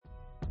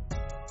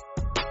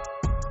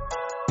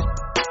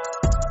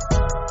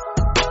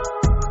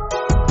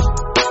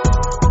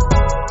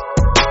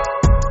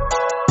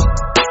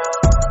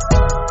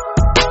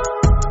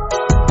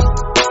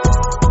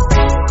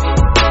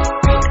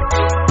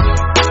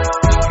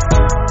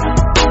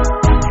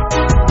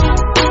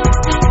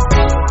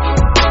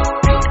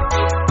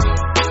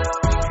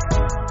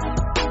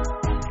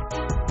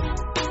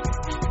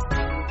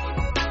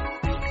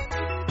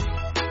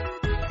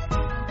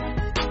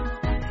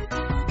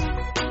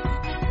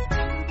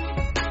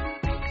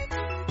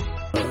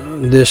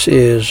This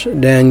is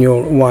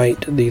Daniel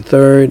White, the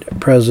third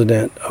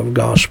president of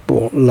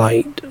Gospel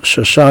Light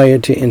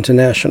Society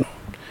International,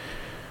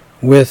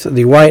 with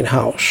the White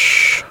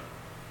House.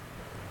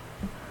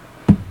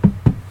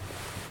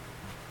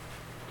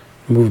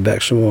 Move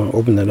back some more,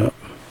 open that up.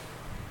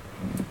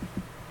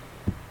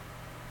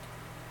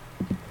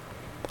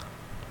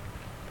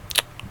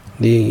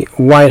 The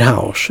White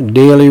House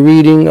daily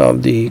reading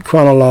of the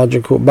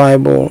Chronological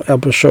Bible,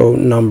 episode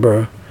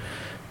number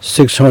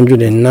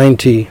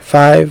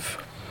 695,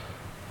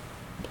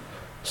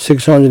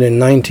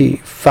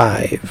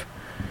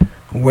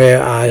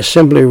 where I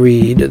simply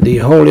read the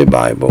Holy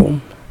Bible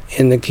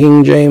in the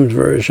King James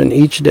Version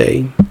each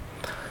day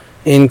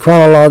in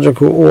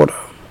chronological order.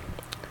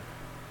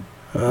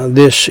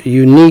 This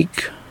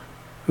unique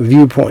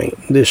viewpoint,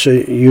 this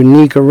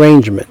unique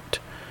arrangement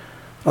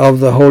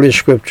of the Holy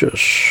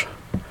Scriptures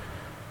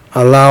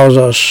allows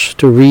us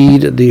to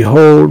read the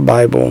whole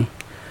Bible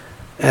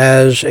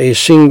as a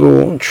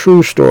single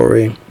true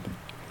story,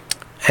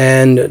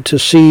 and to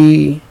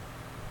see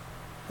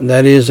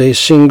that is a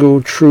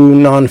single true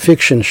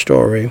nonfiction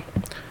story,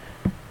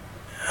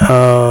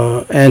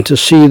 and to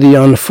see the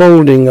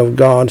unfolding of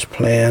God's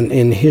plan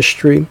in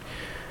history,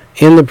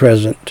 in the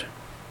present,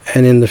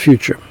 and in the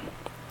future.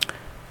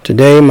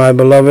 Today, my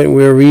beloved,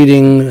 we're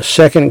reading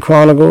 2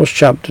 Chronicles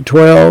chapter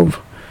 12,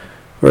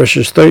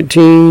 verses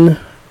 13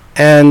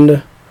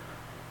 and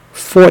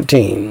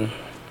 14.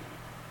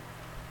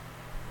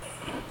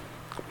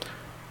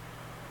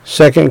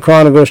 2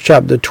 Chronicles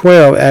chapter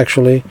 12,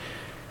 actually,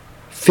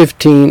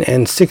 15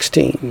 and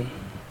 16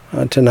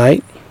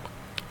 tonight.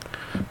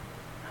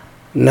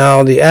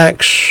 Now the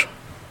Acts,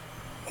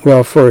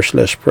 well, first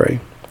let's pray.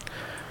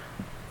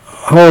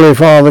 Holy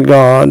Father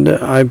God,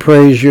 I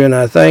praise you and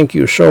I thank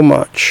you so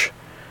much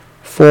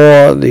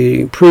for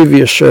the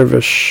previous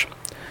service.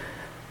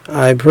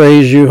 I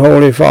praise you,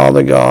 Holy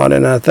Father God,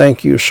 and I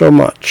thank you so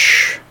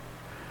much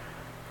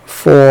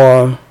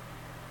for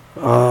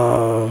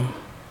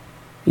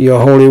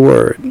your holy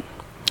word.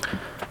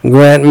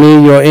 Grant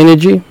me your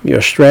energy,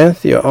 your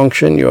strength, your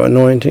unction, your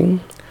anointing,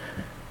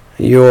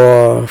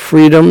 your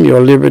freedom,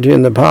 your liberty,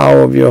 and the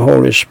power of your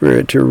Holy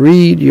Spirit to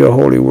read your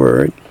holy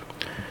word,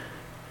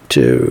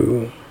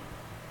 to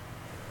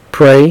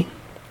pray,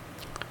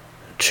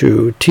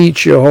 to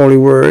teach your holy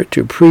word,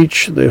 to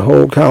preach the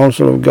whole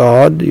counsel of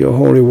God, your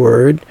holy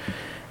word,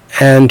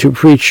 and to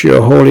preach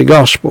your holy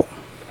gospel,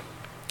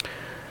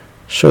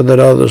 so that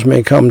others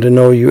may come to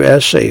know you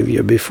as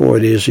Savior before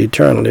it is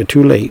eternally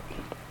too late.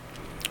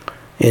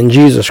 In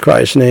Jesus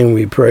Christ's name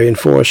we pray and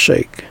for his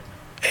sake.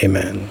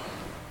 Amen.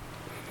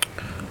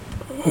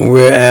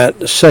 We're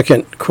at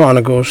 2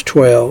 Chronicles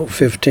 12,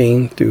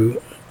 15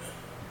 through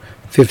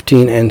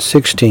 15 and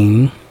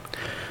 16.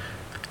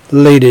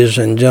 Ladies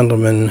and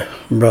gentlemen,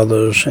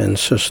 brothers and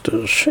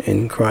sisters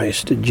in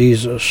Christ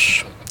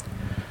Jesus,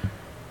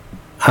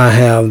 I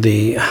have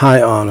the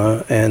high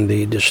honor and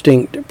the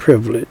distinct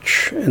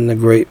privilege and the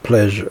great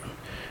pleasure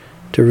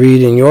to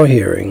read in your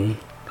hearing,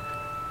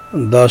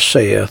 Thus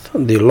saith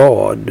the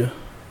Lord,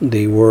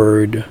 the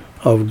Word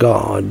of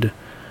God,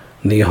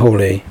 the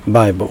Holy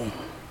Bible.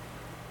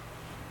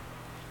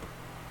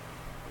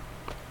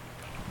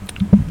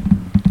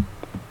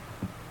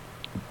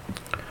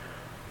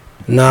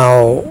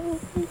 Now,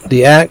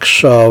 the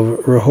acts of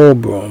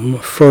Rehoboam,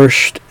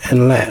 first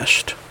and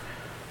last,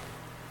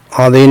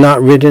 are they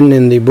not written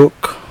in the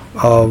book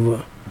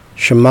of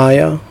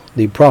Shemaiah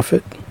the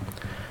prophet,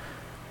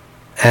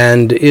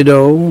 and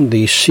Iddo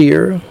the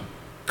seer,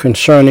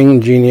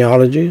 concerning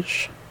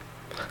genealogies?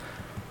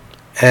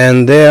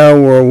 And there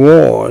were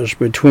wars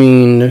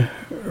between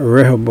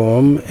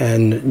Rehoboam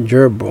and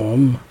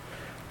Jeroboam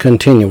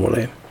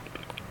continually.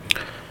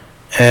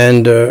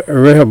 And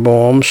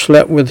Rehoboam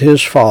slept with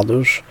his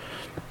fathers,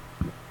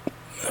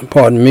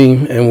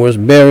 and was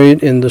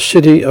buried in the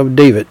city of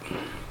David.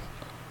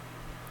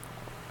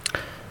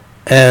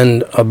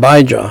 And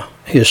Abijah,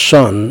 his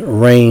son,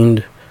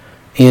 reigned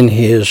in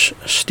his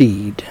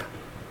stead.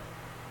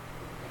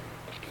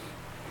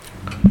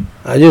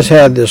 I just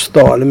had this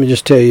thought. Let me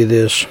just tell you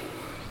this.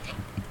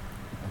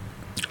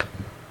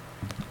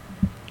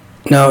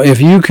 Now, if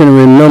you can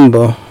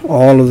remember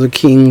all of the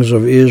kings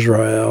of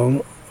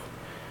Israel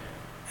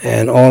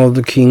and all of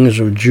the kings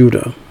of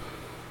Judah,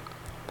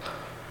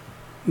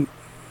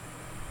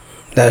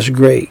 that's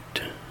great.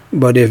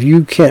 But if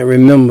you can't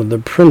remember the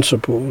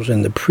principles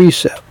and the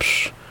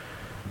precepts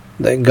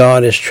that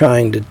God is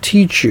trying to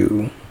teach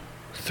you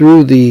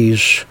through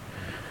these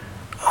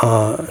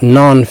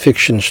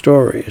non-fiction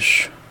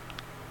stories,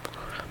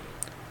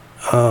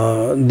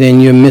 then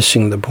you're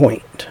missing the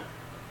point.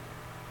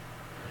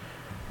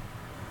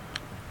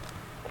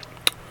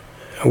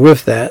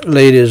 With that,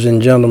 ladies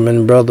and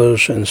gentlemen,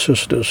 brothers and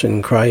sisters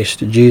in Christ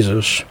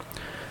Jesus,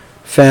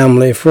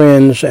 family,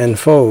 friends, and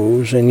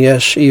foes, and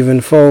yes, even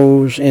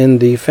foes in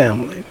the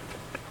family,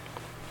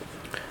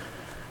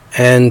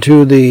 and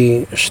to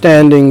the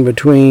standing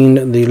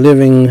between the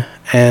living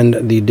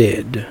and the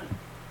dead.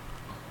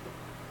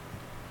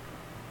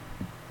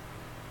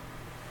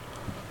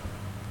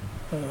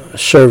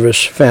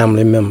 service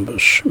family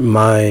members,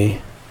 my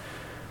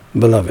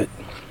beloved.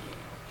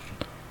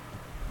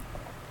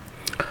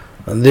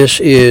 This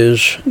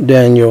is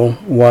Daniel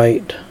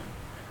White,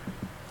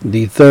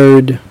 the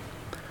third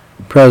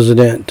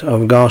president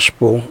of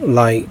Gospel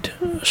Light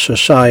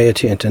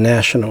Society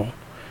International,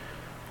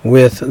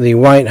 with the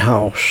White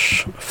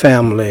House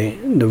Family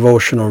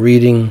Devotional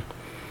reading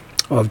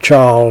of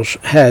Charles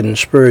Haddon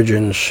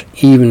Spurgeon's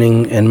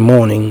evening and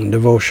morning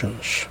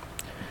devotions.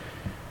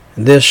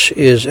 This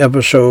is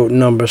episode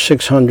number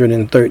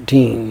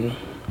 613.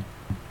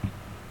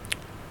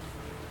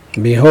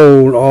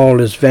 Behold,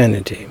 all is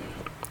vanity.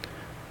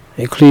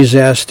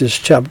 Ecclesiastes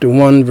chapter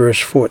 1 verse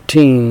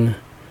 14.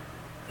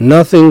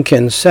 Nothing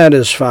can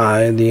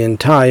satisfy the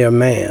entire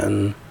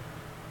man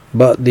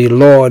but the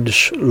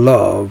Lord's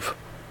love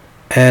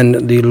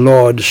and the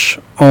Lord's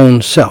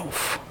own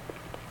self,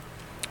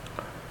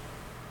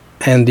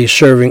 and the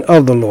serving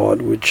of the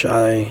Lord, which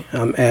I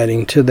am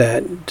adding to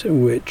that,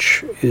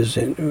 which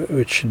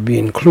should be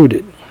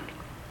included.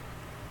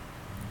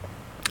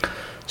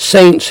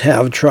 Saints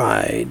have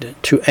tried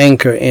to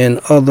anchor in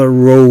other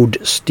road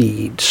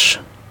steeds,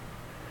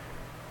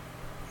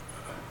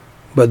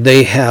 but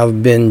they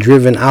have been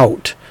driven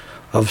out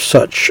of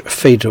such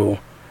fatal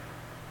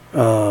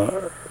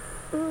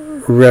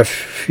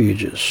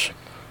refuges.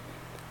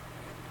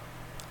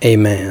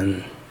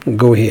 Amen.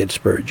 Go ahead,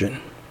 Spurgeon.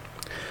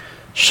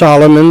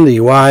 Solomon, the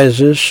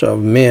wisest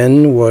of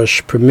men,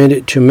 was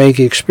permitted to make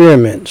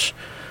experiments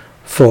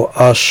for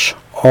us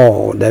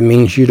all. That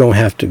means you don't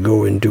have to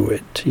go and do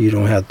it. You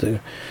don't have to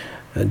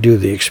do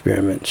the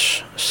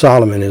experiments.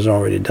 Solomon has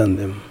already done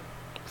them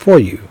for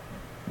you,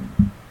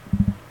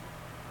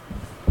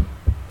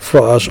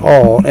 for us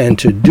all, and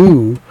to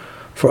do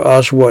for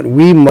us what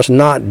we must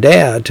not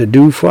dare to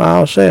do for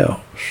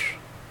ourselves.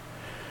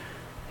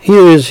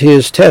 Here is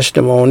his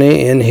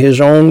testimony in his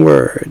own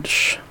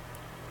words.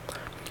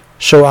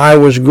 So I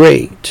was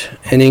great,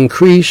 and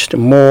increased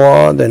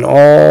more than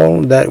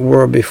all that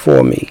were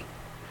before me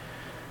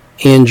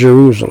in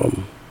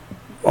Jerusalem.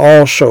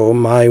 Also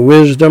my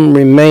wisdom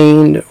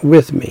remained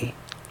with me.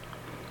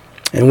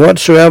 And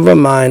whatsoever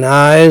mine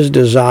eyes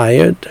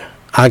desired,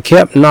 I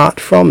kept not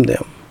from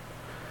them.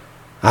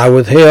 I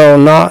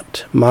withheld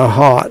not my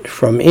heart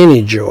from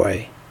any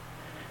joy,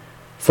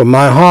 for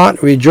my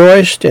heart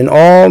rejoiced in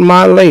all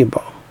my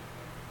labor.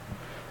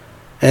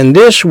 And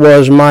this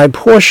was my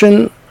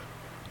portion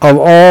of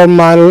all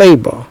my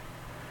labor.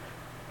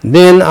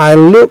 Then I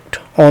looked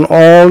on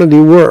all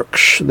the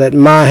works that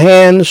my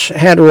hands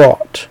had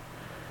wrought,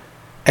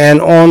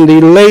 and on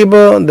the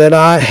labor that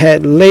I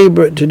had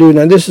labored to do.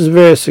 Now this is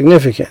very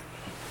significant.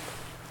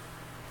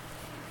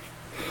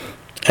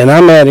 And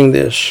I'm adding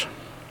this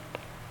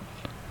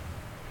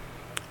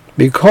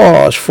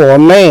because for a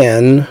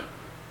man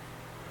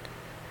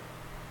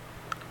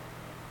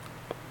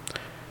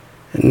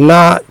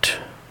not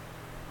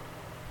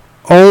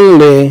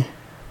only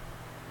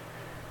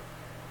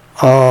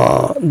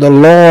the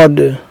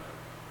Lord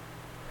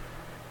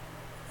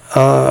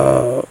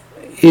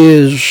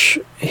is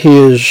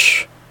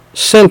his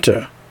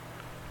center,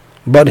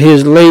 but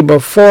his labor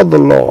for the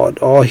Lord,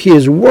 or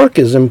his work,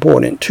 is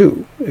important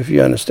too, if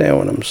you understand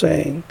what I'm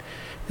saying.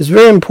 It's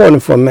very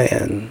important for a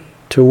man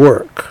to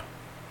work.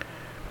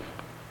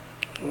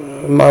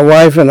 My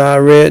wife and I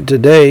read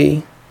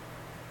today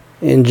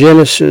in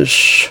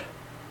Genesis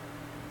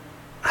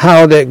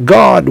how that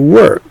God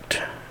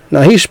worked.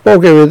 Now, he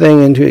spoke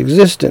everything into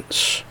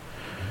existence,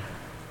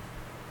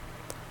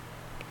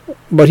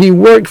 but he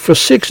worked for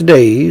 6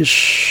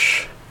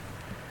 days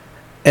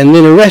and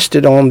then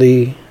rested on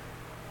the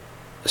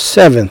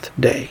seventh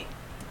day.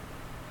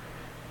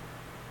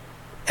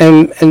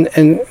 And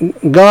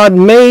God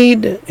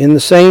made, in the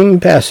same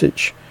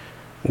passage,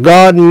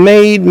 God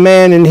made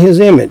man in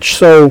his image.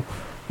 So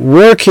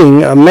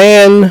a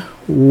man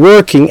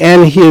working,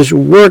 and his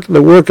work,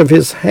 the work of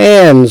his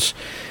hands,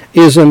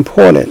 is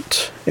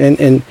important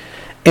and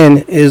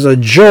is a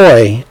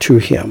joy to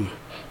him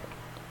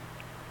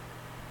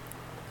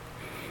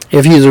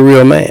if he's a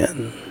real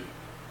man.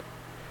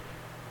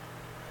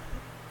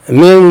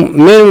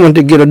 Men want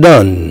to get it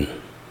done.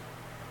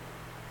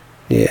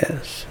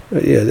 Yes.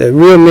 Yeah, the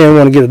real men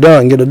want to get it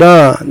done.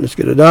 Let's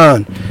get it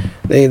done.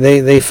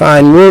 They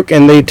find work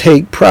and they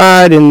take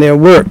pride in their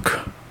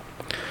work.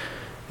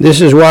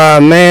 This is why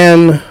a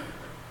man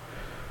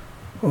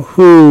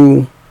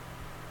who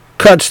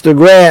cuts the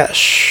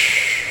grass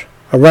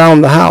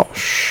around the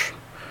house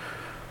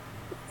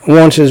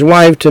wants his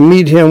wife to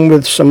meet him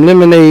with some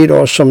lemonade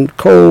or some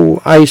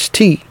cold iced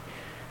tea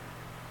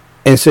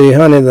and say,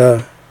 honey,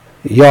 the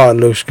yard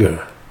looks good.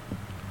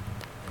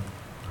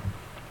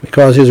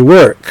 Because his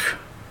work,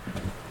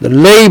 the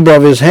labor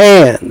of his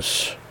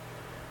hands,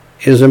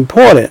 is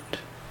important.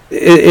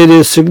 It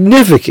is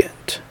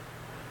significant.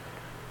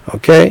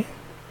 Okay?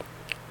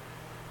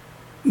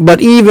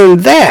 But even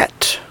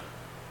that,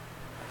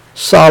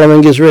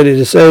 Solomon gets ready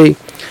to say,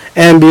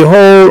 and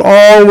behold,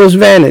 all was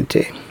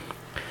vanity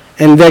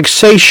and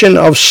vexation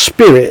of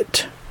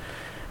spirit,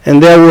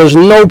 and there was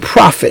no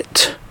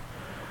profit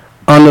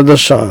under the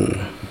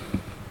sun.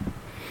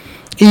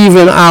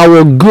 even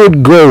our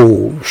good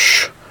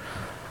goals,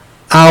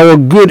 our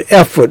good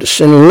efforts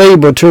and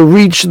labor to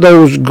reach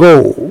those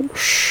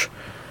goals,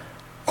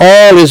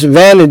 all is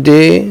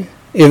vanity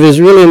if it's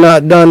really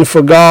not done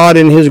for God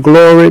and his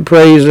glory,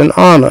 praise, and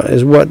honor,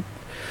 is what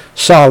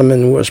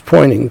Solomon was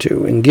pointing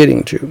to and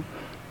getting to.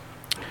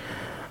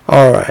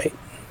 All right,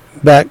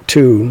 back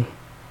to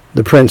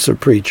the Prince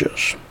of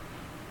Preachers,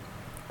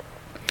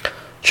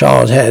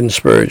 Charles Haddon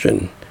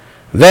Spurgeon.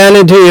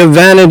 Vanity of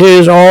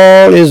vanities,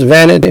 all is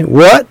vanity.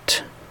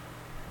 What?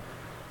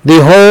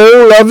 The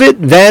whole of it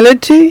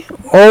vanity?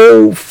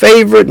 O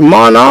favorite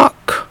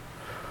monarch,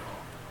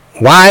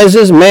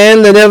 wisest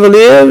man that ever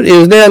lived,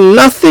 is there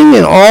nothing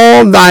in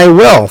all thy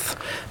wealth,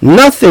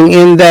 nothing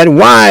in that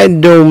wide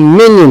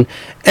dominion,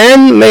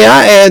 and may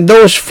I add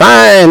those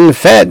fine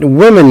fat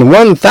women,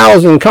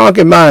 1,000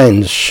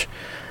 concubines,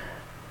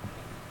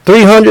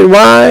 300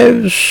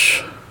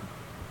 wives,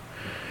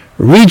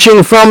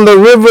 reaching from the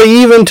river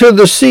even to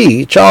the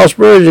sea. Charles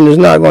Spurgeon is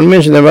not going to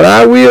mention that, but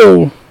I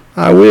will.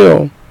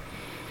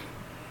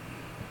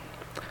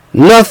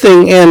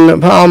 Nothing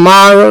in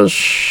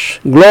Palmyra's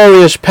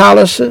glorious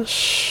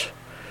palaces,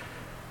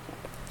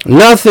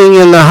 nothing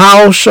in the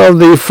house of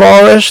the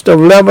forest of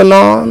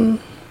Lebanon,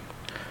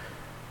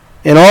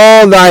 in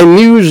all thy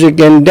music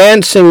and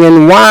dancing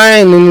and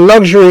wine and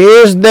luxury,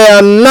 is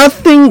there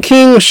nothing,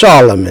 King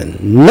Solomon?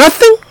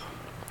 Nothing?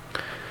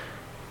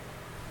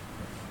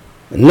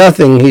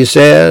 Nothing, he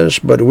says,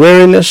 but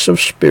weariness of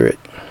spirit,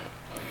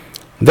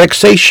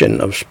 vexation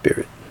of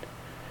spirit.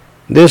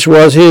 This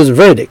was his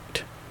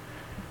verdict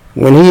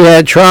when he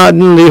had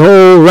trodden the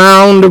whole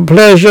round of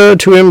pleasure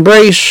to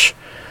embrace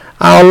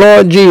our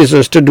Lord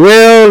Jesus, to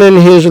dwell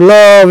in his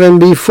love and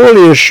be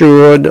fully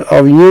assured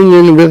of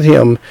union with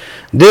him.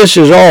 This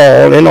is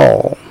all in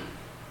all.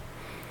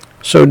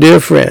 So, dear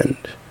friend,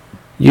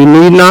 you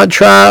need not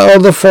try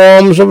other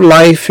forms of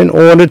life in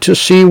order to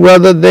see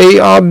whether they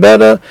are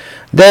better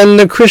than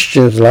the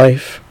Christian's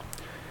life.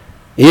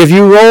 If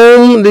you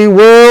roam the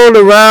world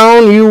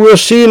around, you will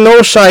see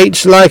no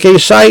sights like a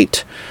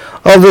sight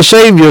of the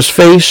Savior's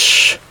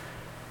face.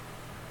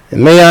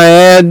 And may I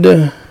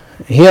add,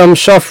 him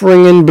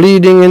suffering and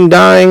bleeding and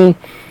dying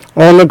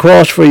on the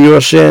cross for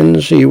your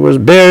sins. He was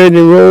buried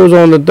and rose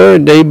on the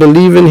third day.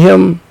 Believe in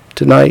him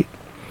tonight.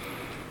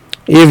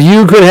 If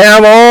you could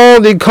have all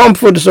the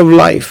comforts of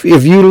life,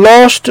 if you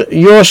lost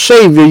your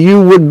Savior,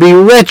 you would be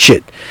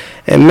wretched.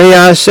 And may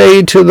I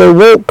say to the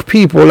woke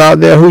people out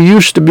there who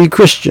used to be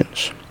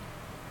Christians,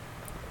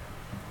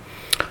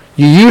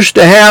 you used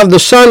to have the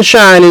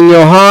sunshine in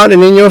your heart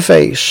and in your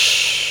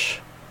face.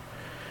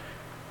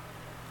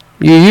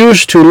 You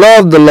used to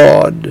love the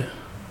Lord.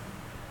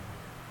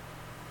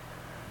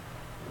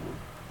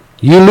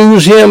 You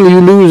lose him, you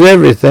lose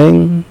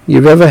everything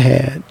you've ever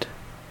had.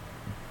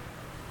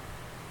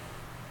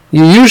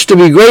 You used to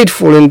be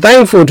grateful and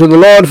thankful to the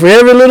Lord for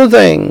every little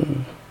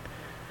thing.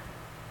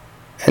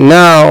 And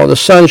now the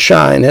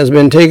sunshine has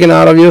been taken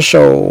out of your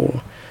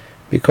soul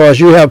because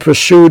you have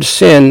pursued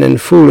sin and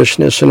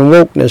foolishness and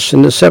wokeness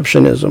and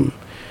deceptionism.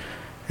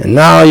 And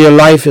now your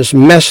life is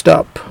messed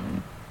up.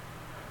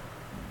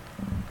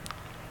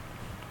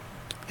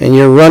 And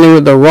you're running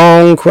with the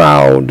wrong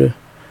crowd.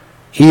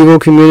 Evil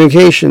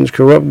communications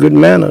corrupt good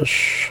manners.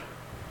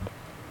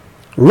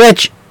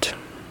 Wretched.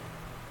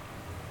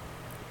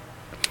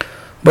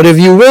 But if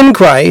you win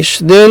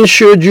Christ, then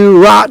should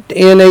you rot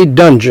in a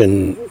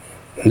dungeon,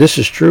 this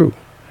is true,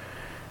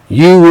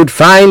 you would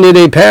find it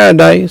a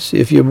paradise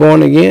if you're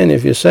born again,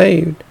 if you're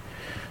saved.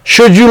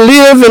 Should you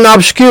live in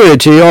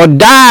obscurity or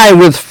die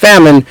with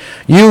famine,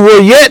 you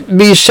will yet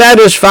be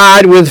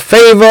satisfied with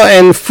favor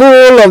and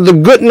full of the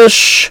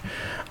goodness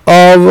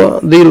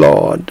of the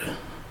Lord.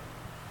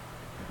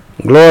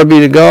 Glory be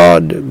to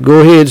God.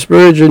 Go ahead,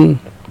 Spurgeon.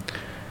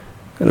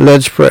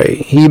 Let's pray.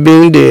 He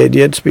being dead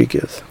yet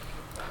speaketh.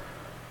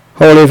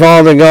 Holy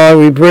Father God,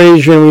 we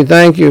praise you and we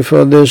thank you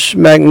for this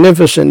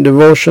magnificent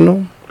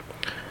devotional.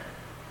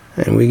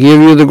 And we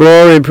give you the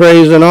glory,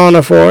 praise, and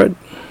honor for it.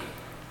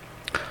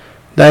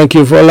 Thank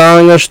you for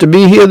allowing us to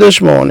be here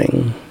this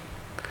morning,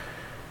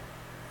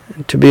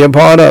 to be a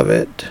part of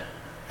it.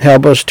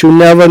 Help us to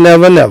never,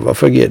 never, never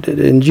forget it.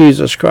 In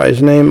Jesus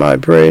Christ's name I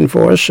pray and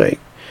for his sake.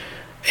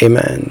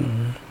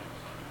 Amen.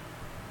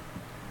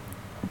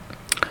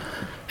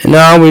 And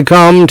now we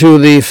come to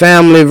the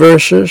family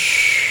verses,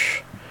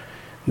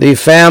 the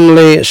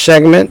family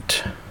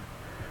segment,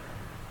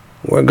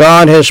 where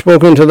God has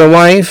spoken to the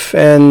wife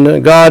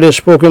and God has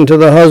spoken to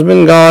the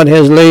husband. God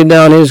has laid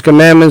down his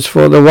commandments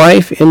for the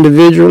wife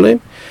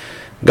individually.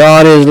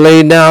 God has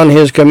laid down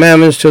his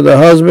commandments to the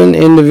husband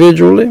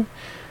individually.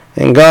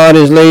 And God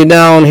has laid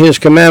down his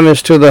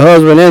commandments to the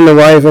husband and the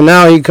wife. And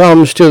now he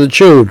comes to the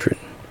children.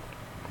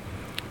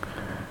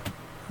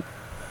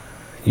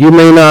 You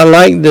may not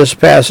like this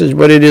passage,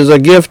 but it is a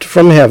gift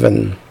from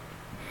heaven.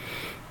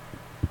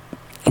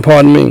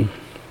 Pardon me.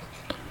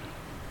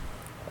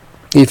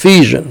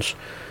 Ephesians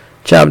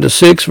chapter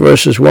 6,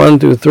 verses 1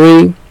 through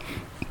 3.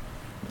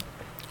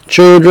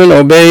 Children,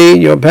 obey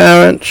your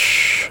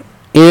parents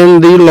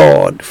in the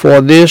Lord, for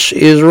this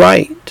is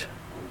right.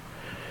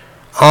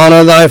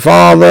 Honor thy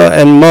father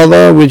and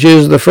mother, which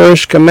is the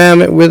first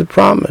commandment with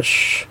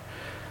promise.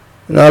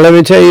 Now let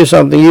me tell you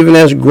something, even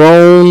as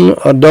grown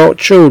adult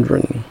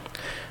children,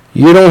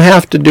 you don't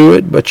have to do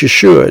it, but you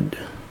should.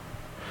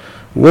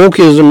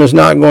 Wokeism is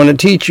not going to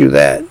teach you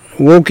that.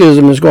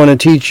 Wokeism is going to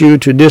teach you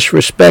to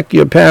disrespect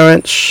your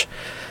parents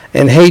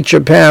and hate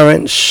your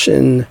parents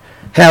and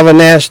have a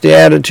nasty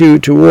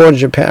attitude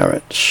towards your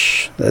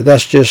parents.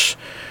 That's just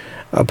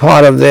a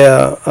part of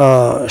their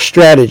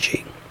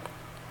strategy.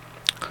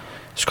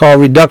 It's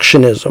called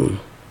reductionism.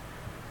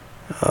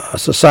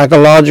 It's a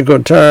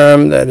psychological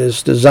term that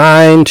is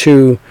designed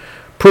to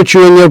put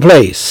you in your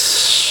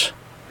place.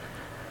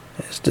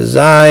 It's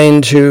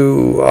designed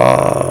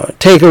to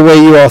take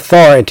away your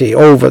authority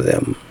over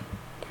them.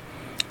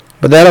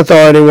 But that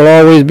authority will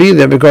always be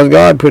there because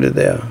God put it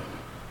there.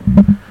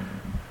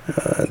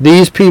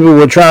 These people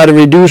will try to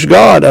reduce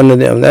God under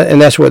them,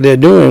 and that's what they're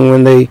doing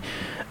when they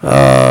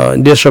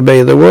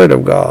disobey the word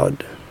of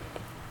God.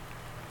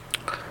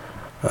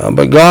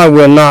 But God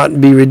will not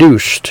be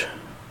reduced.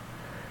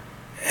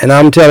 And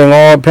I'm telling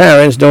all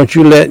parents, don't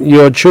you let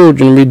your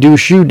children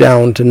reduce you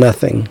down to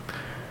nothing.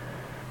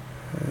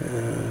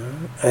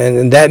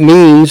 And that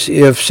means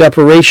if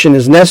separation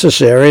is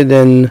necessary,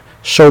 then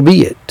so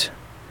be it.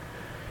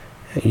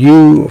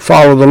 You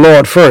follow the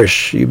Lord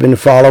first. You've been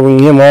following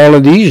him all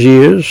of these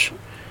years.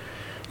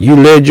 You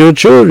led your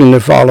children to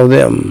follow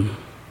them.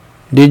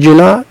 Did you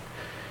not?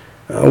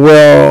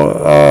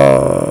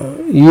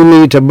 You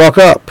need to buck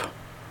up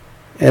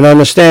and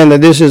understand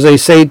that this is a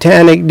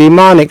satanic,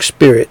 demonic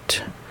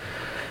spirit.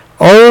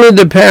 Only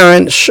the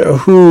parents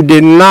who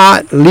did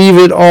not leave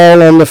it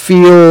all on the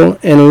field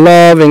and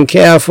love and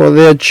care for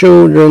their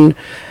children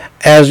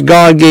as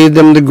God gave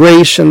them the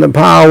grace and the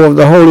power of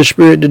the Holy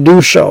Spirit to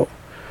do so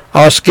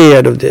are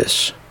scared of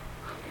this.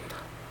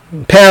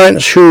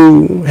 Parents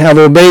who have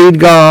obeyed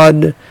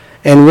God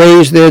and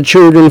raised their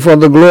children for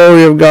the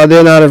glory of God,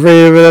 they're not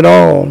afraid of it at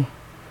all.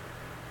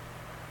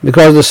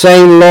 Because the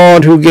same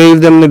Lord who gave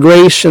them the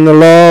grace and the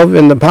love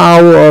and the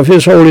power of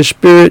his Holy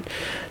Spirit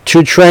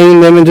to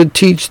train them and to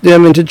teach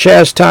them and to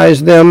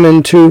chastise them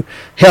and to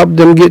help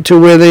them get to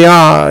where they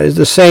are is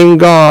the same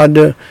God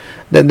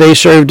that they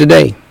serve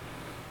today.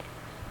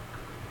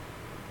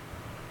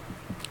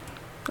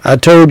 I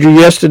told you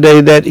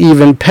yesterday that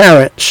even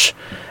parents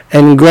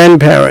and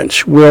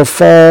grandparents will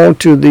fall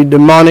to the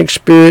demonic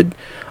spirit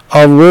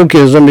of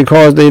wokeism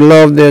because they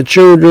love their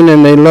children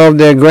and they love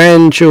their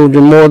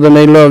grandchildren more than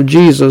they love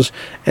Jesus,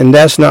 and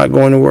that's not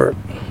going to work.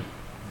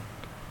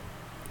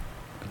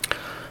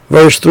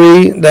 Verse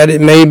 3, that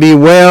it may be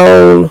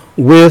well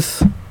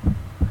with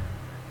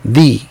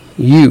thee,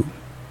 you,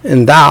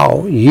 and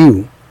thou,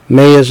 you,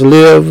 mayest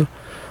live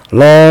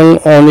long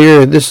on the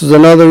earth. This is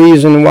another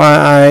reason why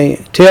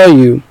I tell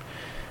you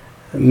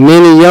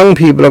many young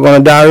people are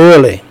going to die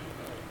early.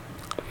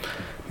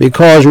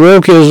 Because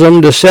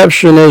wokeism,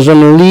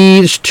 deceptionism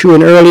leads to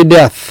an early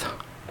death.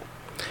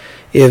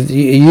 If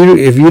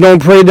you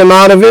don't pray them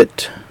out of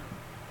it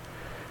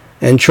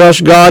and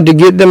trust God to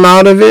get them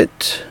out of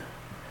it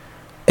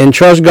and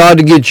trust God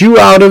to get you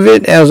out of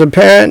it as a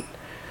parent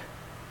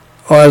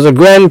or as a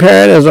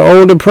grandparent, as an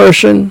older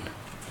person,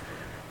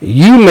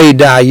 you may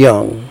die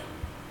young.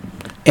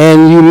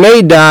 And you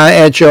may die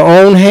at your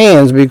own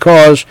hands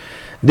because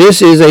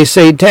this is a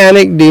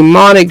satanic,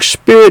 demonic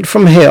spirit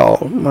from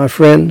hell, my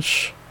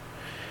friends.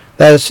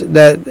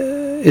 That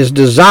is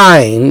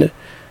designed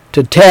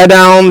to tear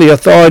down the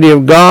authority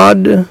of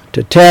God,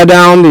 to tear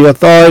down the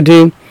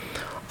authority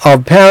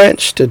of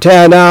parents, to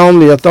tear down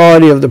the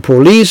authority of the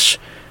police,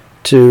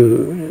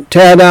 to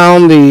tear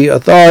down the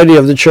authority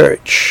of the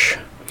church,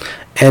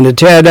 and to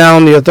tear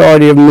down the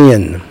authority of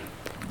men.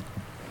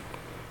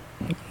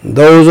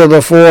 Those are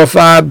the 4 or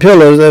 5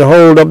 pillars that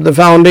hold up the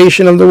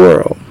foundation of the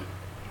world.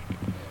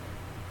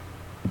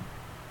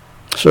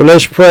 So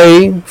let's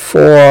pray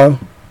for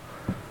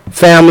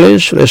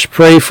families. Let's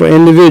pray for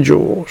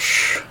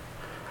individuals.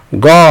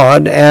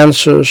 God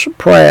answers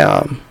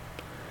prayer.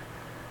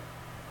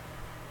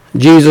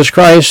 Jesus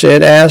Christ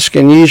said, ask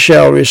and ye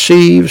shall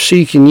receive,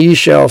 seek and ye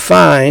shall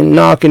find,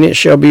 knock and it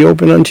shall be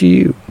open unto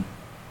you.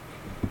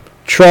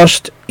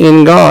 Trust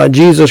in God.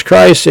 Jesus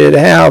Christ said,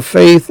 have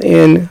faith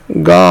in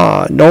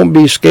God. Don't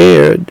be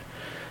scared.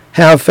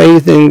 Have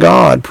faith in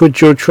God.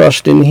 Put your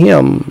trust in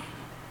him.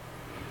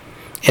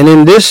 And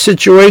in this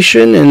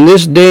situation, in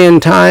this day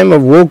and time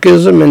of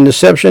wokeism and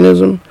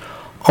deceptionism,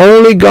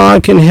 only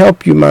God can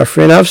help you, my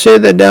friend. I've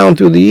said that down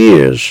through the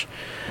years.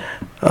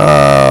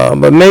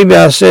 But maybe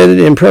I said it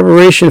in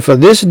preparation for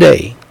this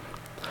day.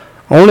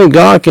 Only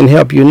God can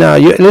help you now.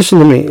 Listen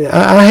to me.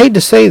 I hate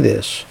to say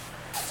this.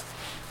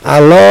 I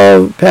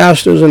love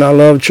pastors and I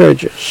love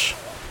churches.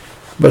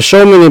 But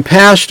so many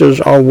pastors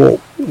are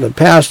woke. The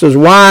pastors'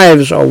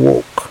 wives are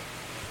woke.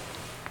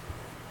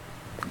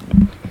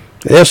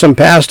 There's some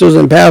pastors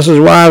and pastors'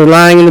 wives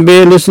lying in the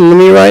bed listening to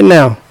me right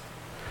now.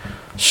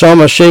 Some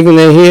are shaking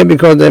their head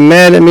because they're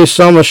mad at me.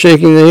 Some are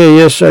shaking their head,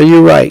 yes, sir,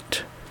 you're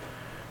right.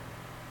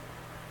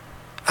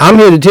 I'm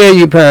here to tell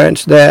you,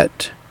 parents,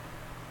 that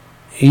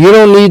You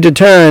don't need to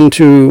turn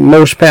to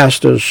most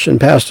pastors and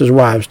pastors'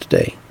 wives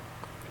today.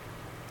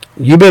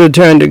 You better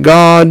turn to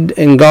God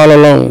and God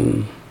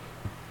alone.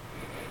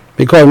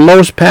 Because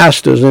most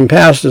pastors and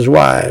pastors'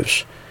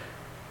 wives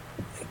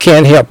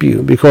can't help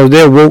you because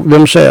they're woke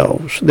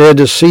themselves. They're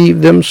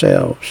deceived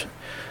themselves.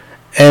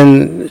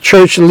 And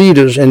church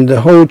leaders and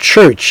the whole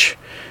church,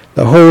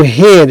 the whole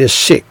head is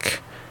sick,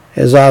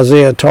 as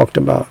Isaiah talked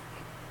about.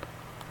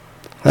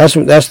 That's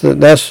what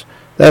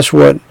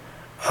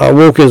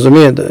wokeism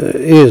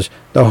is,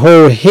 the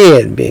whole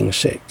head being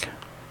sick.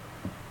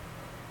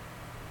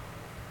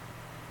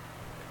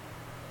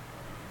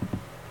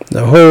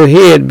 The whole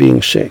head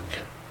being sick.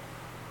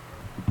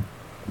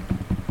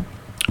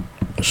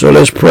 So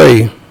let's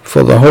pray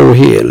for the whole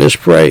head. Let's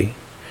pray.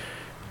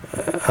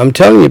 I'm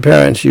telling you,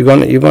 parents, you're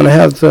gonna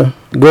have to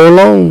go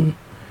along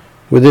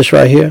with this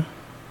right here.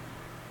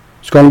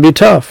 It's going to be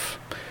tough.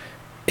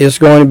 It's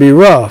going to be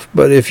rough.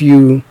 But if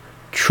you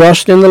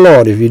trust in the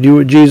Lord, if you do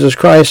what Jesus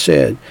Christ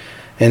said,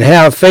 and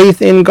have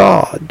faith in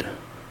God,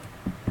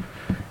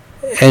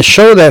 and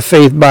show that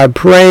faith by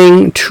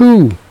praying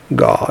to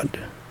God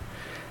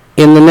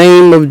in the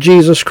name of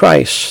Jesus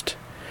Christ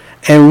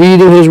and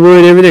reading His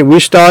Word every day. We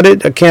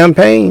started a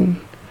campaign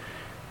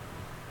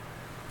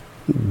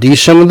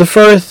December the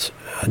 1st,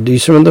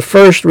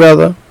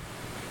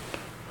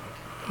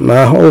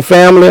 my whole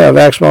family, I've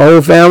asked my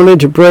whole family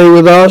to pray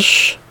with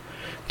us.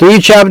 3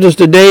 chapters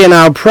today in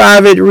our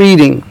private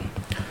reading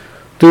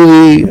through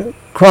the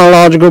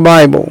chronological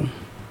Bible.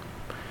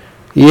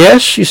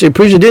 Yes, you say,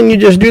 preacher, didn't you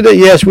just do that?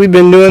 Yes, we've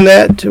been doing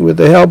that with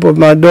the help of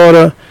my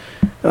daughter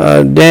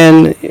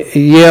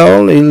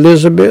Danielle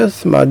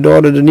Elizabeth, my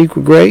daughter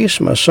Daniqua Grace,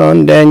 my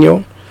son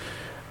Daniel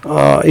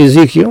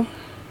Ezekiel.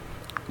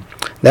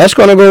 That's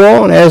going to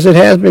go on as it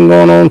has been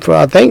going on for,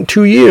 I think,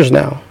 2 years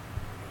now.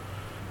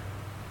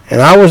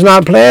 And I was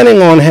not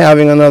planning on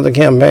having another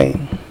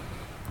campaign.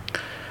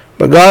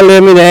 But God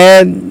led me to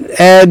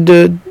add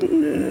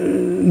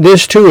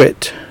this to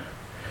it.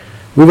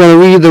 We're going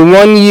to read the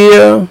 1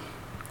 year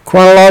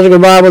chronological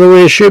Bible the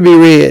way it should be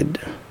read.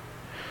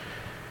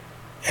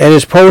 And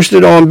it's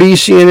posted on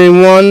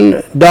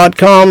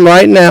bcnn1.com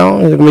right now.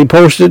 It's going to be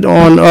posted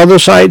on other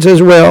sites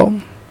as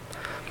well.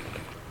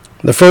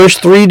 The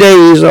first 3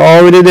 days are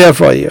already there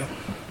for you.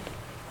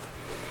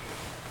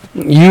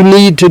 You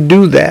need to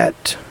do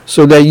that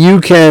so that you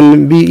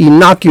can be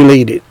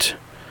inoculated.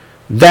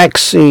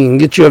 Vaccine.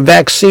 Get your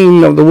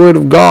vaccine of the Word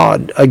of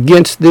God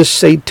against this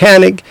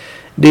satanic,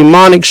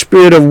 demonic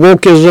spirit of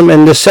wokeism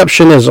and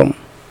deceptionism.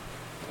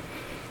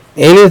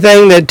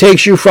 Anything that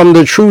takes you from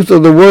the truth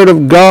of the Word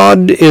of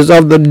God is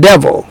of the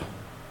devil.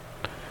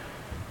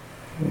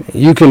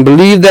 You can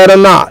believe that or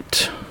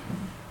not.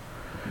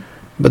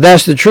 But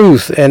that's the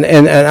truth. And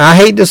I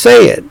hate to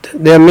say it.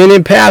 There are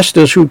many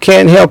pastors who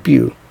can't help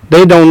you.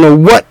 They don't know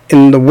what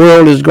in the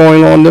world is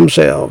going on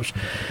themselves.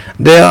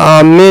 There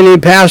are many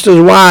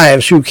pastors'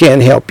 wives who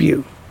can't help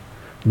you.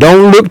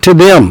 Don't look to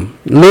them.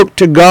 Look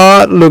to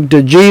God. Look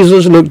to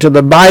Jesus. Look to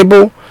the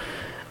Bible.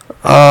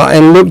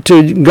 And look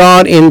to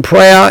God in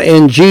prayer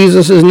in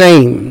Jesus'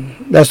 name.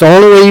 That's the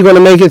only way you're going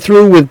to make it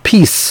through with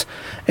peace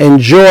and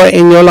joy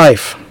in your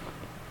life.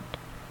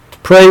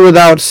 Pray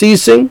without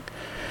ceasing.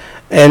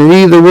 And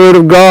read the Word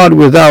of God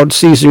without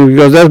ceasing,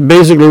 because that's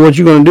basically what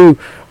you're going to do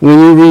when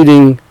you're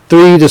reading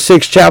 3 to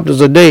 6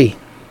 chapters a day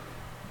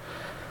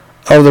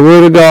of the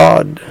Word of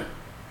God.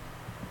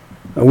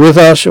 With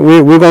us,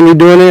 we're going to be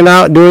doing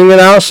it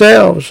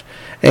ourselves.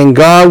 And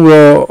God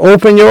will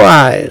open your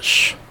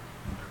eyes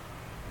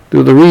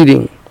through the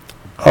reading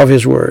of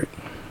His Word.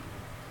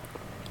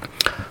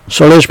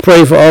 So let's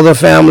pray for other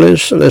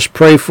families. Let's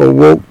pray for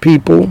woke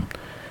people.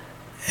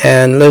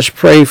 And let's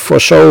pray for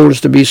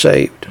souls to be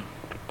saved.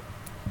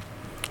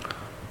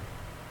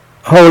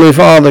 Holy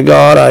Father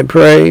God, I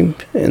pray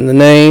in the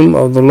name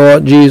of the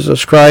Lord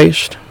Jesus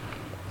Christ.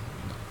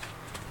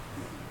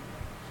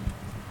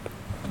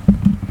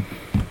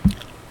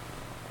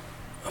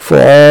 For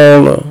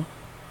all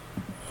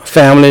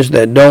families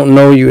that don't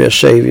know you as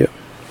Savior.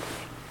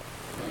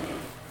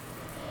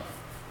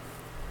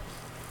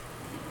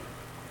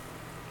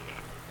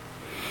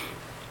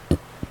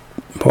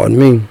 Pardon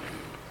me.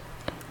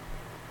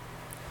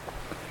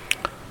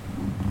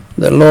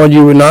 That, Lord,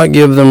 you would not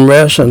give them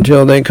rest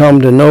until they come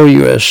to know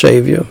you as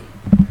Savior.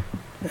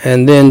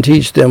 And then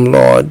teach them,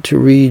 Lord, to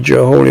read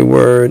your holy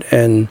word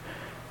and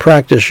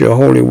practice your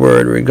holy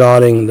word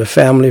regarding the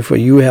family, for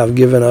you have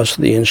given us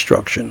the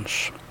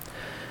instructions.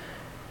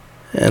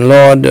 And,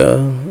 Lord,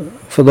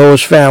 for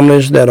those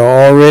families that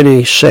are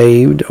already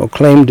saved or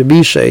claim to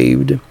be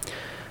saved,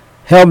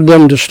 help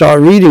them to start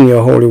reading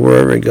your holy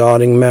word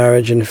regarding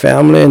marriage and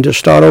family and to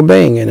start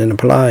obeying it and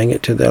applying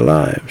it to their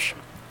lives.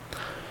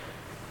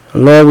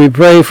 Lord, we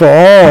pray for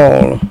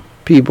all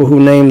people who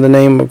name the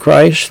name of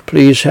Christ.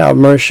 Please have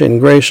mercy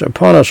and grace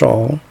upon us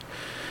all,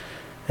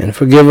 and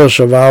forgive us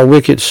of our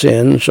wicked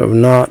sins of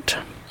not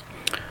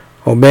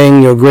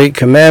obeying your great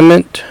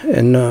commandment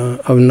and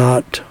of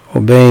not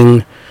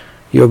obeying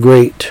your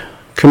great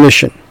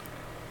commission.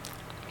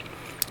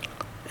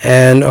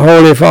 And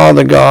Holy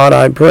Father God,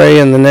 I pray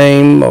in the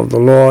name of the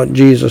Lord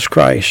Jesus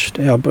Christ,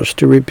 help us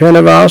to repent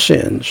of our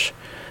sins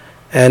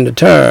and to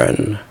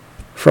turn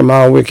from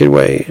our wicked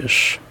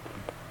ways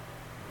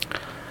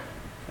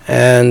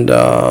and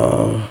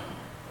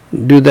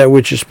do that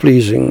which is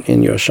pleasing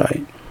in your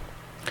sight.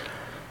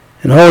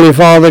 And Holy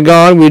Father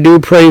God, we do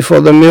pray for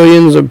the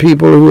millions of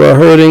people who are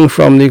hurting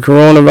from the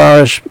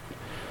coronavirus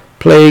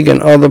plague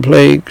and other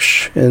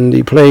plagues and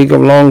the plague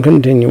of long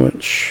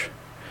continuance.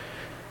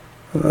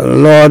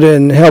 Lord,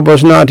 and help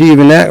us not to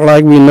even act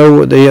like we know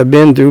what they have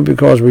been through,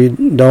 because we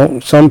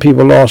don't. Some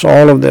people lost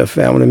all of their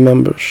family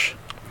members.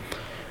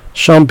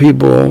 Some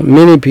people,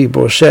 many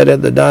people, sat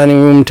at the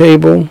dining room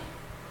table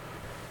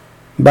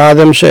by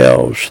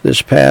themselves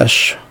this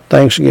past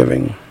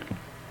Thanksgiving.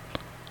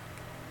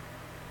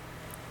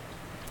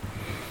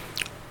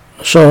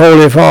 So,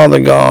 Holy Father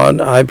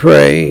God, I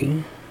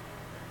pray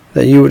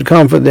that you would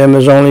comfort them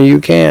as only you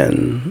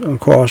can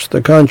across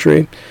the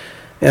country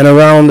and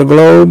around the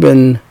globe,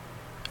 and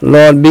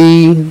Lord,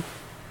 be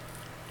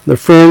the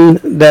friend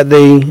that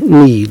they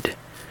need.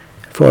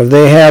 For if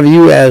they have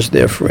you as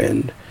their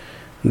friend,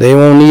 they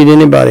won't need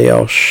anybody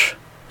else.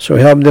 So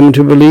help them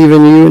to believe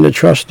in you and to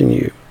trust in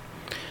you.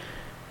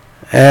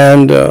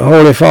 And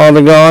Holy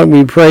Father God,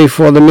 we pray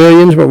for the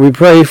millions, but we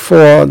pray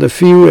for the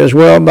few as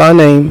well by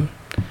name.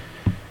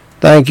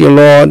 Thank you,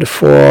 Lord,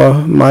 for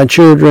my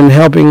children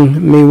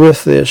helping me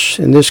with this.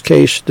 In this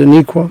case,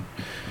 Daniqua,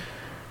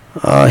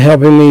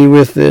 helping me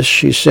with this.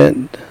 She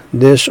sent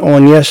this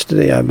on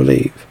yesterday, I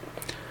believe.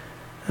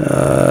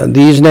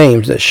 These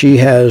names that she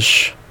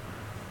has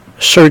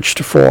searched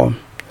for,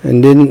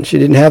 and she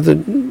didn't have to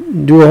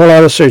do a whole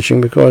lot of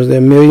searching because there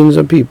are millions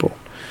of people.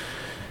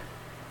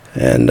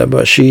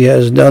 But she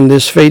has done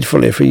this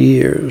faithfully for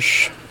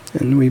years.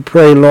 And we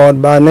pray,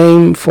 Lord, by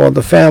name for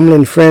the family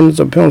and friends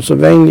of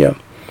Pennsylvania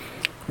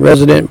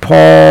resident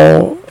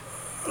Paul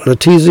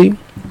Latizzi.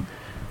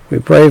 We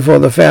pray for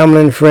the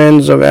family and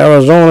friends of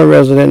Arizona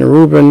resident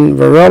Ruben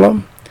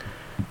Varela.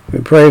 We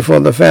pray for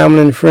the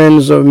family and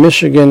friends of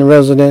Michigan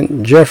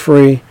resident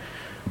Jeffrey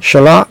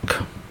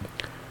Shalak.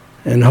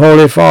 And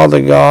Holy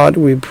Father God,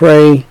 we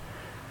pray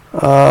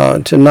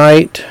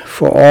tonight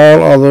for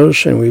all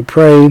others, and we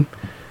pray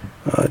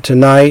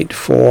tonight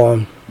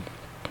for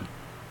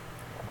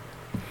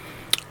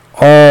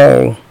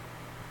all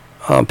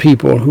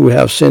people who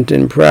have sent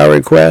in prayer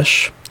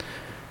requests.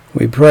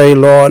 We pray,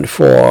 Lord,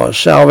 for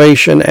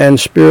salvation and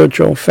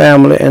spiritual,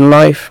 family and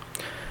life,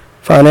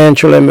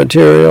 financial and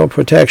material,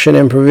 protection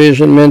and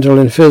provision, mental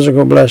and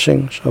physical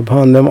blessings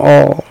upon them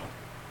all.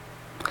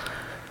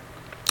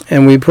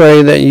 And we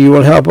pray that you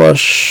will help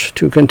us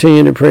to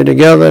continue to pray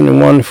together and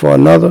one for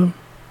another,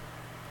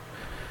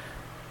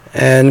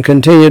 and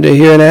continue to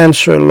hear and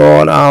answer,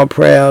 Lord, our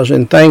prayers.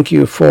 And thank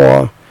you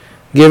for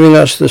giving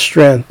us the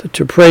strength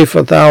to pray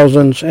for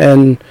thousands.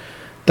 And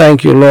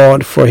thank you,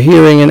 Lord, for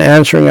hearing and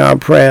answering our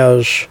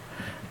prayers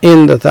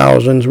in the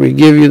thousands. We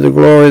give you the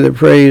glory, the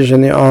praise,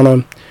 and the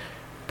honor.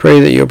 Pray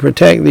that you'll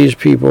protect these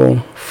people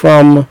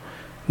from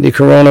the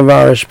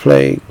coronavirus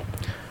plague.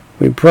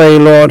 We pray,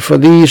 Lord, for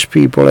these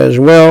people as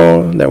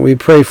well that we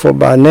pray for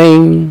by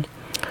name.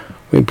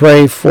 We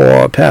pray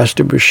for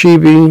Pastor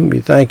Bushibi.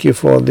 We thank you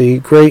for the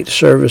great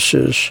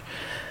services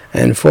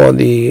and for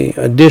the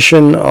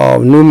addition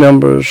of new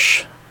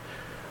members,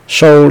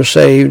 souls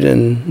saved,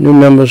 and new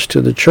members to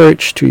the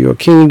church, to your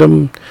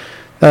kingdom.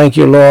 Thank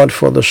you, Lord,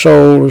 for the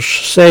souls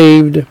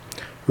saved,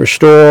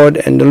 restored,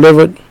 and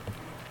delivered,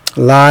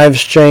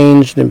 lives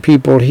changed, and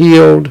people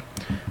healed.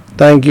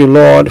 Thank you,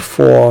 Lord,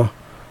 for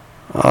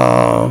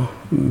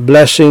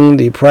blessing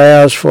the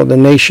prayers for the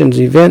nation's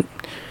event.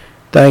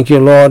 Thank you,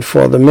 Lord,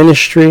 for the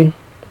ministry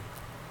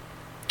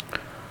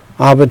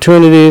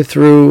opportunity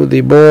through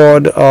the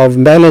Board of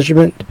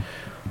Management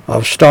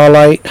of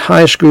Starlight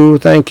High School.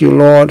 Thank you,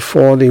 Lord,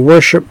 for the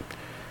worship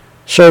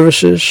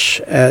services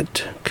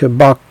at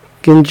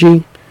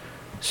Kibakinji,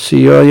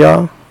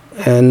 Sioya,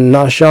 and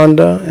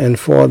Nashanda, and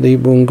for the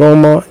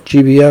Bungoma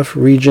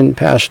GBF Region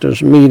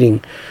Pastors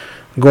Meeting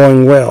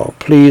going well.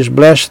 Please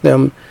bless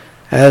them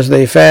as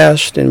they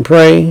fast and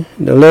pray.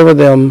 Deliver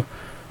them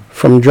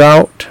from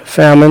drought,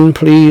 famine.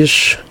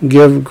 Please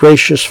give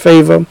gracious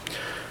favor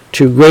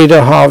to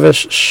greater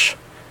harvests.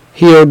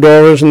 Heal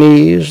Dora's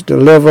knees.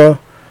 Deliver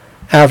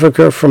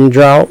Africa from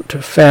drought,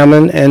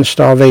 famine, and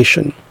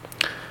starvation.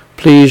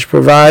 Please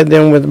provide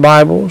them with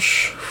Bibles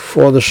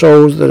for the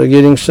souls that are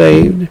getting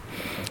saved,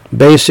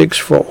 basics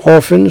for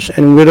orphans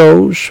and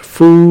widows,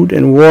 food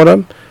and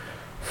water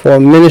for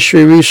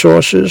ministry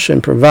resources,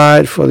 and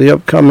provide for the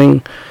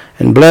upcoming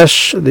and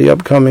bless the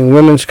upcoming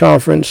women's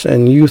conference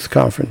and youth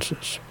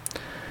conferences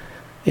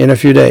in a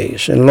few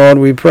days. And Lord,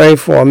 we pray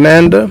for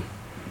Amanda.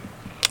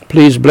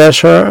 Please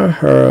bless her,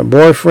 her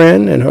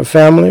boyfriend, and her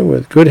family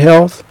with good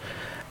health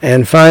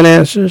and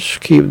finances.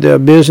 Keep their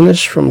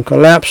business from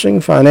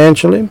collapsing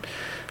financially.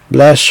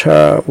 Bless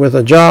her with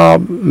a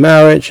job,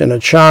 marriage, and a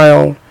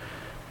child.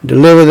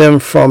 Deliver them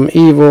from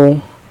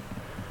evil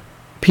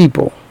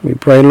people. We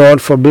pray,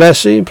 Lord, for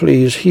Blessy.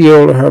 Please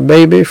heal her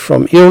baby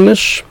from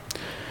illness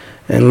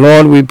And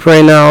Lord, we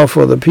pray now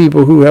for the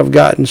people who have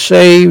gotten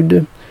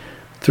saved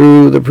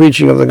through the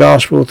preaching of the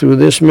gospel, through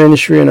this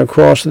ministry and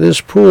across this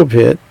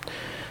pulpit.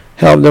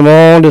 Help them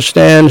all to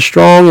stand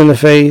strong in the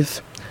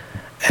faith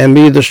and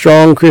be the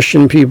strong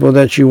Christian people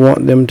that you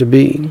want them to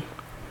be.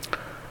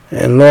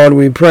 And Lord,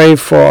 we pray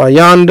for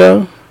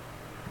Ayanda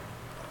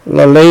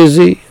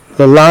Lalazi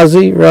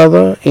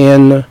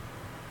in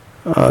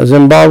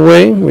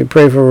Zimbabwe. We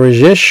pray for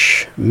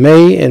Rajesh,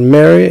 May, and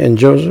Mary, and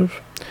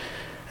Joseph.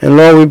 And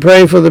Lord, we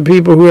pray for the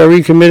people who have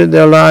recommitted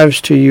their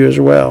lives to you as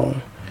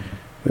well.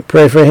 We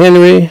pray for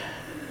Henry,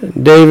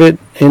 David,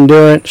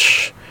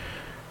 Endurance,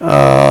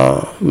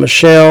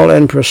 Michelle,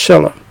 and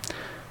Priscilla.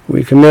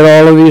 We commit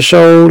all of these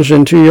souls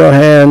into your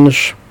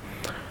hands.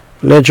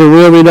 Let your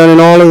will be done in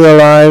all of their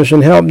lives,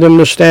 and help them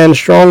to stand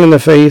strong in the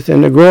faith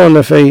and to grow in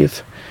the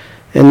faith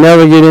and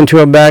never get into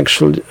a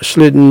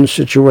backslidden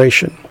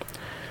situation.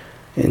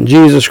 In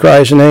Jesus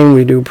Christ's name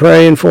we do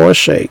pray and for his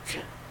sake.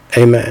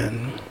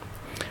 Amen.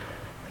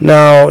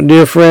 Now,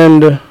 dear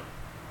friend,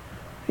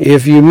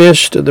 if you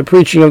missed the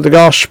preaching of the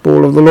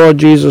gospel of the Lord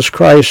Jesus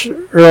Christ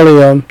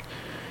earlier,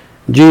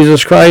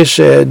 Jesus Christ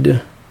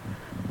said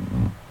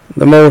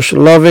the most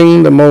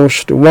loving, the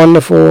most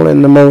wonderful,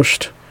 and the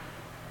most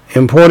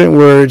important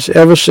words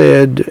ever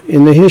said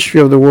in the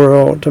history of the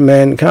world to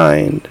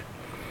mankind.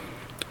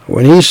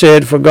 When he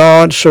said, "For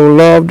God so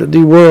loved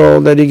the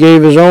world that he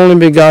gave his only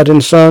begotten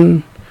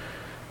Son,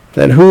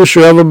 that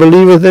whosoever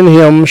believeth in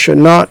him should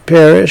not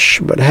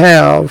perish, but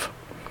have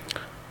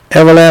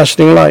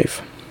everlasting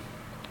life."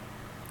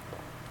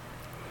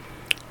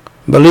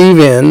 Believe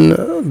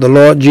in the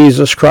Lord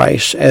Jesus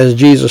Christ as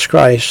Jesus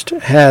Christ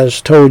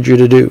has told you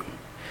to do.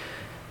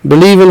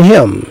 Believe in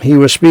him. He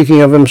was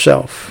speaking of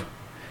himself.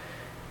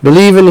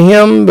 Believe in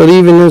him.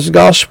 Believe in his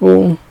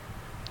gospel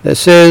that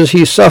says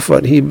he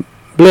suffered, he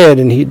bled,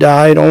 and he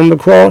died on the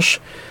cross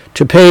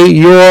to pay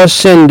your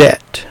sin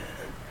debt.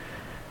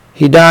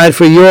 He died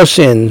for your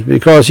sins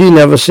because he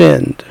never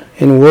sinned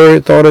in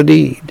word, thought, or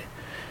deed.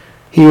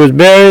 He was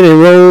buried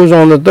and rose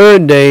on the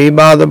third day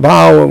by the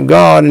power of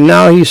God, and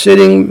now he's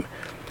sitting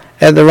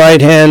at the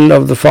right hand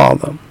of the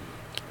Father.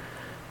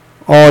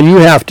 All you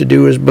have to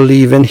do is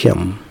believe in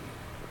him.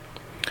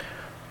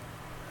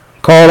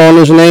 Call on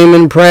his name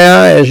in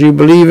prayer as you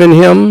believe in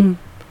him,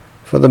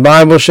 for the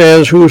Bible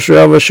says,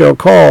 "Whosoever shall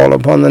call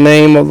upon the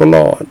name of the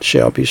Lord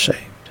shall be saved."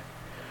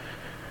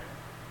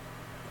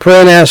 Pray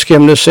and ask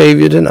him to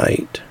save you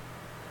tonight.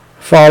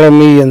 Follow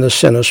me in the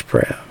sinner's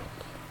prayer.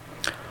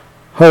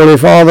 Holy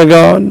Father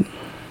God,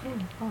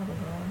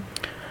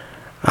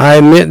 I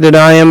admit that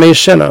I am a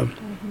sinner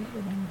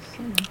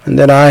and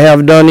that I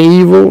have done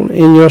evil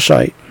in your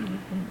sight.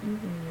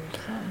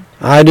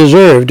 I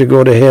deserve to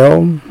go to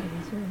hell.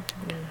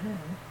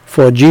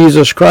 For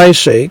Jesus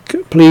Christ's sake,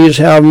 please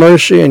have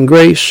mercy and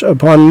grace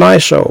upon my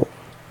soul.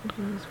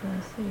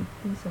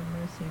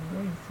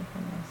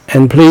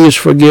 And please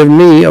forgive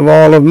me of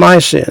all of my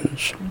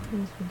sins.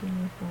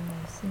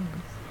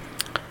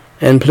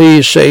 And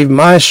please save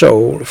my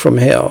soul from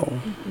hell.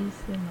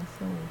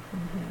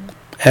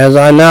 As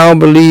I now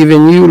believe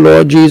in you,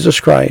 Lord Jesus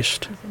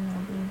Christ,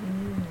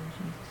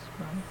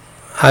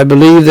 I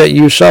believe that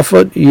you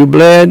suffered, you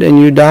bled, and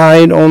you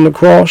died on the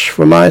cross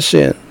for my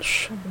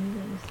sins,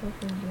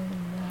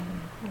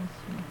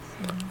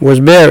 was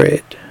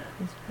buried,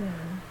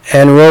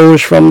 and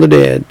rose from the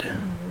dead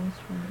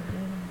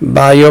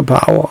by your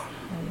power.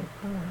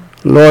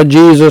 Lord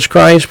Jesus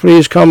Christ,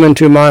 please come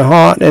into my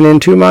heart and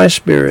into my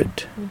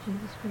spirit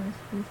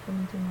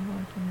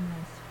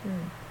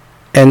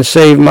and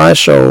save my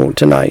soul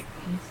tonight.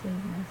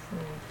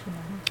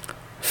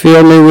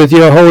 Fill me with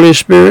your Holy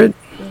Spirit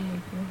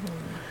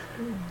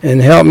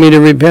and help me to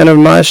repent of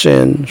my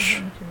sins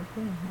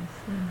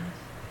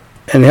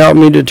and help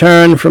me to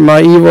turn from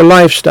my evil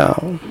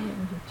lifestyle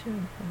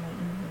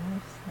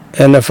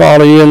and to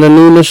follow you in the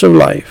newness of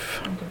life.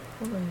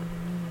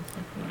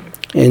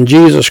 In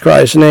Jesus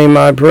Christ's name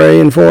I pray,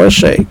 and for his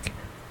sake.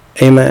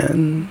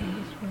 Amen.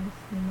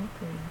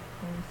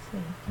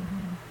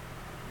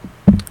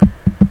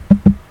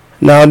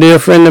 Now, dear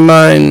friend of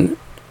mine,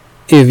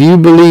 if you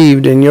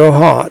believed in your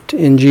heart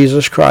in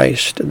Jesus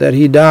Christ, that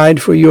he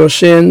died for your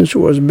sins,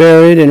 was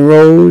buried, and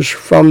rose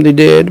from the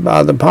dead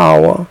by the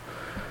power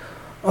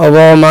of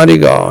Almighty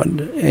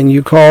God, and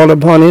you called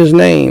upon his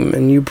name,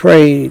 and you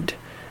prayed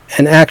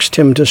and asked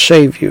him to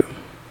save you,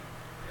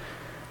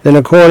 then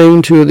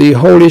according to the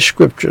Holy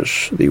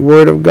Scriptures, the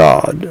Word of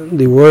God,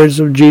 the words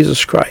of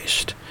Jesus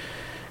Christ,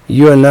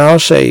 you are now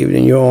saved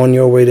and you're on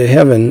your way to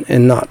heaven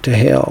and not to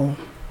hell.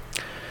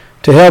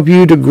 To help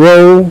you to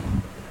grow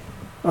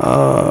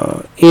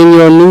in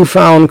your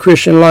newfound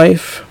Christian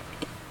life,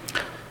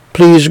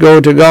 please go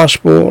to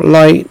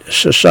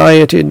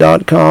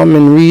GospelLightSociety.com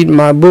and read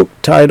my book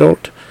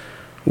titled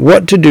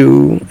What to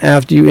Do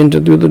After You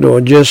Enter Through the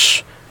Door.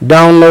 Just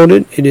download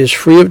it. It is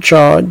free of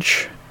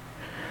charge.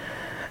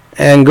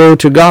 And go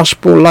to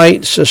Gospel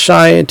Light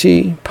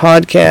Society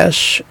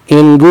Podcasts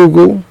in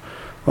Google,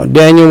 or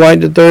Daniel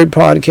White III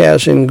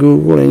Podcast in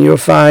Google, and you'll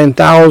find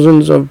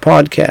thousands of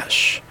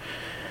podcasts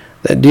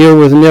that deal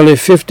with nearly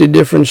 50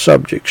 different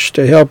subjects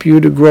to help you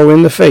to grow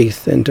in the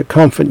faith and to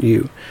comfort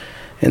you.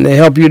 And they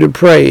help you to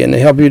pray and they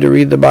help you to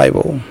read the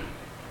Bible.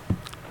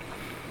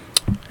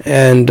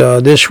 And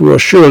this will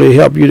surely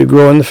help you to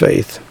grow in the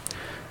faith.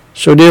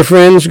 So, dear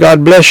friends,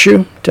 God bless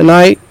you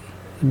tonight.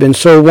 It's been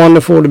so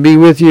wonderful to be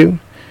with you.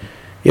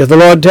 If the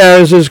Lord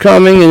tarries is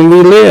coming and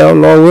we live,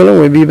 Lord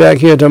willing, we'll be back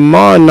here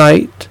tomorrow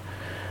night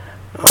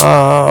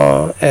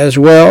as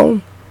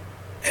well.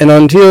 And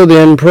until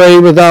then, pray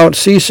without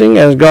ceasing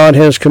as God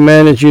has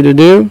commanded you to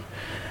do.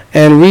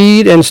 And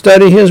read and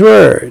study His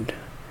Word.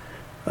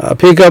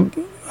 Pick up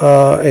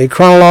a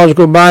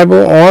chronological Bible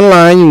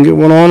online. You can get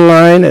one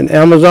online at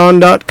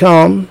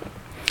Amazon.com.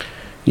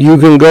 You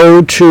can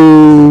go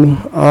to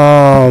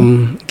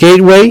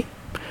Gateway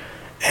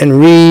and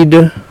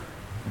read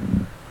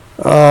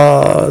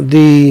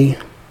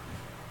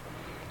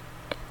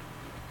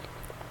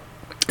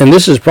and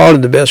this is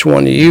probably the best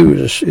one to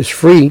use. It's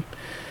free.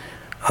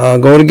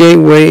 Go to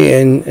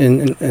Gateway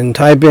and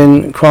type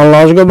in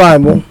Chronological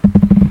Bible.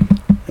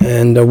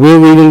 And we're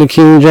reading the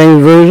King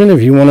James Version.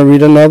 If you want to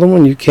read another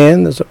one, you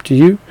can. That's up to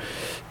you.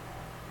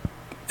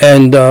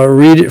 And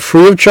read it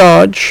free of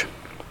charge.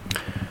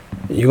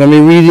 You're going to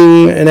be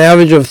reading an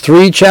average of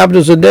 3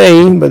 chapters a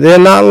day, but they're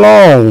not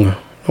long.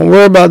 Don't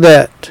worry about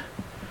that.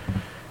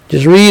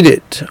 Just read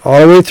it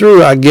all the way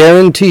through. I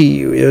guarantee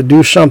you it'll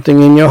do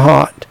something in your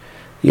heart,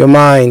 your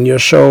mind, your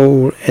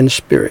soul, and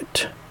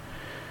spirit.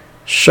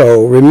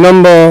 So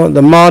remember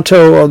the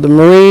motto of the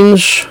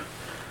Marines: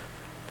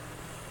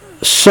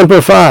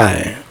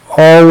 simplify,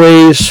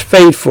 always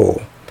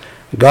faithful.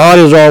 God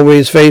is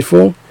always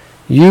faithful.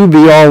 You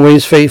be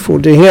always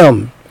faithful to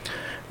Him.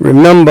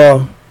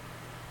 Remember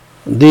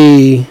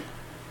the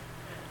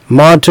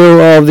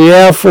motto of the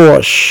Air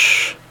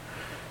Force: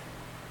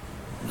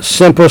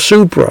 Semper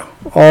Supra,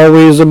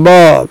 always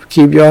above.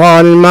 Keep your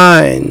heart and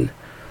mind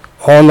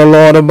on the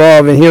Lord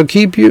above, and He'll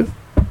keep you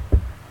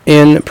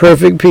in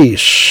perfect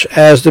peace.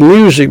 As the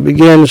music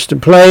begins to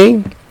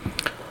play,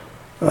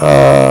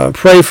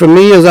 pray for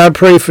me as I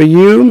pray for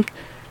you.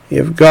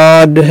 If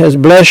God has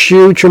blessed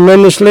you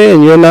tremendously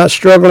and you're not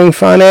struggling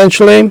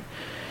financially,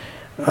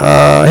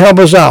 help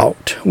us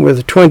out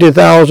with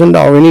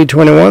 $20,000. We need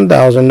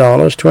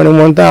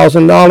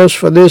 $21,000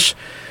 for this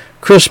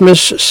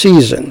Christmas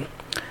season.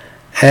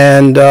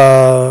 And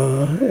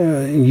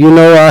you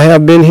know I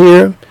have been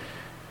here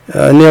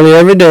nearly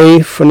every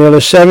day for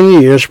nearly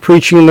 7 years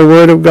preaching the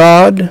Word of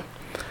God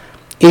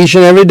each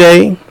and every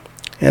day.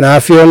 And I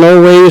feel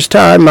no ways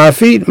tired. My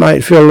feet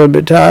might feel a little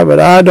bit tired, but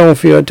I don't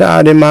feel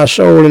tired in my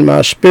soul and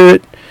my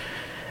spirit.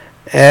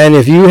 And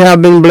if you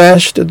have been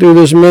blessed through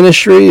this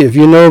ministry, if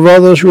you know of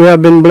others who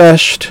have been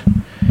blessed,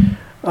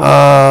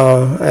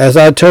 as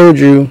I told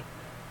you,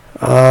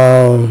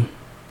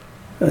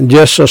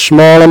 just a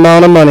small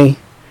amount of money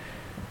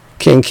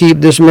can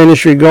keep this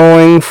ministry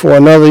going for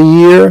another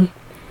year.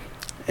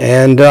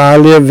 And I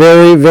live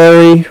very,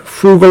 very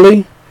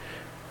frugally,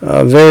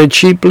 very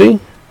cheaply.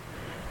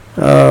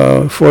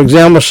 For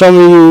example, some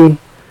of you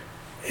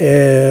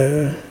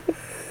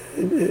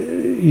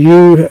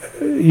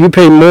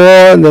pay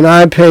more than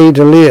I pay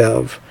to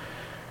live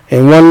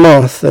in 1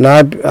 month than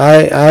I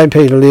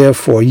pay to live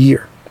for a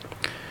year.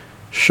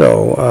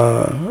 So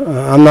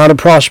I'm not a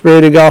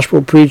prosperity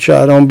gospel preacher.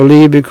 I don't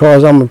believe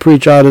because I'm a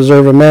preacher I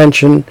deserve a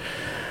mansion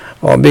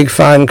or a big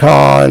fine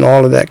car and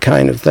all of that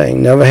kind of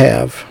thing. Never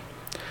have.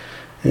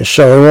 And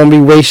so it won't be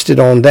wasted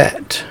on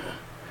that.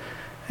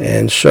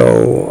 And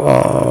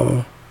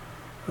so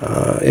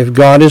if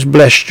God has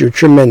blessed you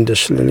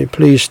tremendously,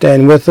 please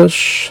stand with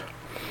us.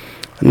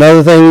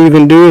 Another thing you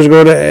can do is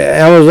go to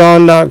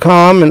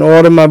Amazon.com and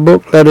order my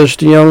book, Letters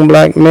to Young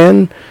Black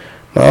Men,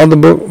 my other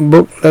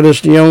book, Letters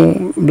to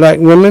Young Black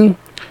Women,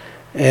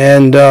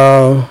 and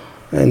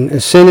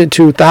send it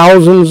to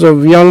thousands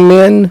of young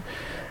men.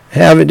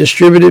 Have it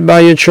distributed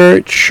by your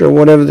church or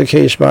whatever the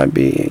case might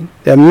be.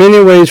 There are many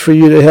ways for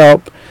you to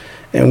help,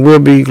 and we'll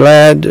be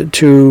glad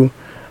to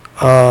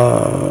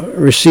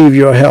receive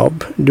your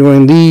help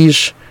during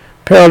these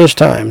perilous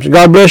times.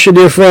 God bless you,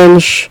 dear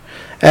friends.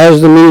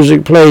 As the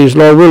music plays,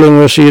 Lord willing,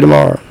 we'll see you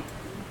tomorrow.